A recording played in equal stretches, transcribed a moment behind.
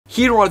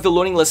Here are the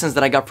learning lessons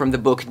that I got from the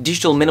book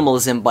Digital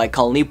Minimalism by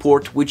Cal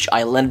Newport, which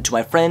I lent to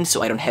my friend,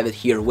 so I don't have it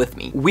here with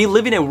me. We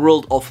live in a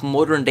world of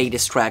modern day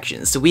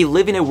distractions. We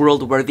live in a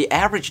world where the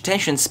average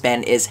attention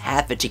span is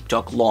half a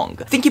TikTok long.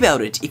 Think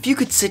about it. If you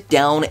could sit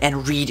down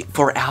and read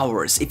for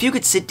hours, if you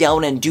could sit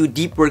down and do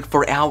deep work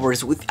for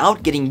hours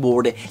without getting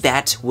bored,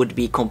 that would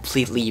be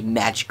completely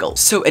magical.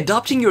 So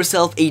adopting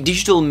yourself a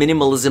digital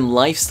minimalism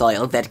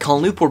lifestyle that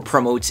Cal Newport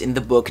promotes in the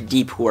book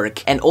Deep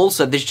Work, and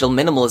also digital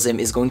minimalism,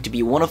 is going to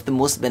be one of the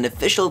most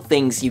beneficial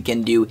things you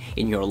can do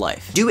in your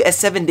life. Do a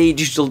 7-day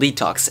digital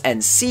detox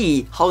and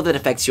see how that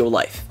affects your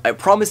life. I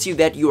promise you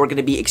that you are going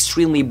to be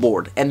extremely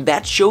bored, and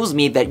that shows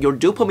me that your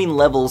dopamine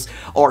levels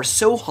are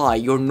so high,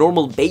 your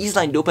normal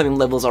baseline dopamine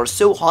levels are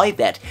so high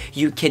that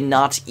you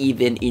cannot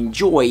even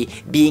enjoy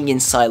being in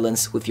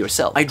silence with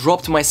yourself. I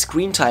dropped my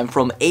screen time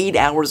from 8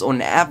 hours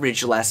on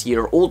average last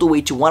year all the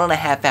way to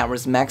 1.5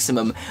 hours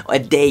maximum a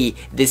day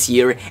this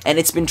year, and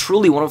it's been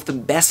truly one of the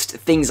best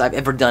things I've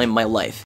ever done in my life.